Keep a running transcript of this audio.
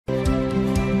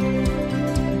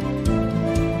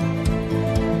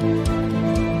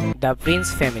The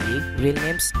Prince family, real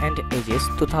names and ages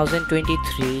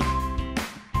 2023.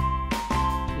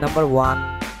 Number 1.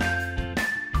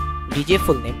 DJ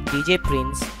full name DJ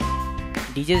Prince.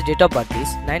 DJ's date of birth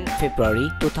is 9 February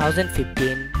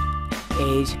 2015.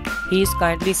 Age, he is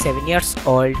currently 7 years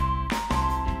old.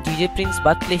 DJ Prince's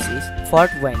birthplace is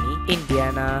Fort Wayne,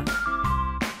 Indiana.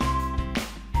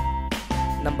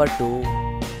 Number 2.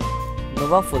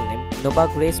 Nova full name Nova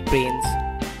Grace Prince.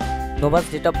 Nova's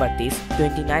date of birth is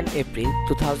 29 April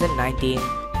 2019.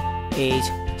 Age,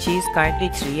 she is currently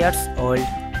 3 years old.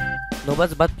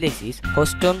 Nova's birthplace is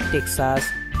Houston, Texas.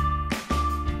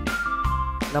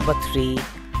 Number 3.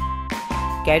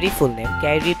 Kyrie full name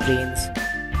Kyrie Prince.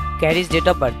 Kyrie's date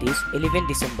of birth is 11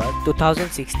 December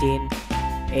 2016.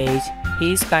 Age,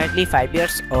 he is currently 5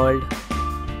 years old.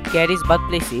 Kyrie's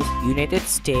birthplace is United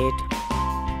States.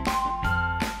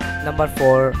 Number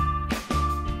 4.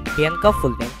 Biannca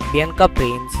full name Biannca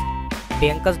Prince.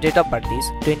 Bianca's date of birth is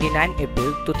 29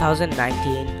 April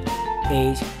 2019.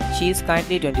 Age, she is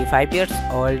currently 25 years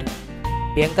old.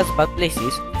 Bianca's birthplace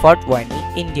is Fort Wayne,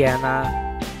 Indiana.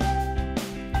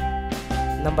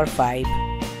 Number 5.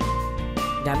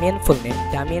 Damien full name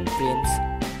Damien Prince.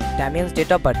 Damien's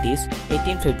date of birth is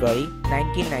 18 February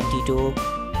 1992.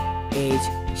 Age,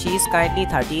 she is currently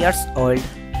 30 years old.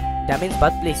 Damien's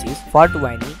birthplace is Fort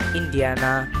Wayne,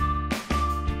 Indiana.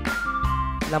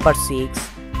 Number 6.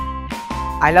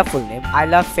 Ayla full name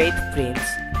Ayla Faith Prince.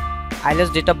 Ayla's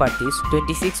date of birth is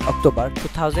 26 October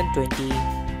 2020.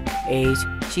 Age,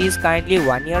 she is currently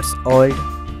 1 year old.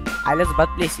 Ayla's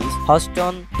birthplace is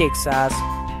Houston, Texas.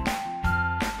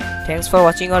 Thanks for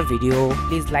watching our video.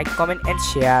 Please like, comment and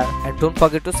share, and don't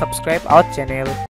forget to subscribe our channel.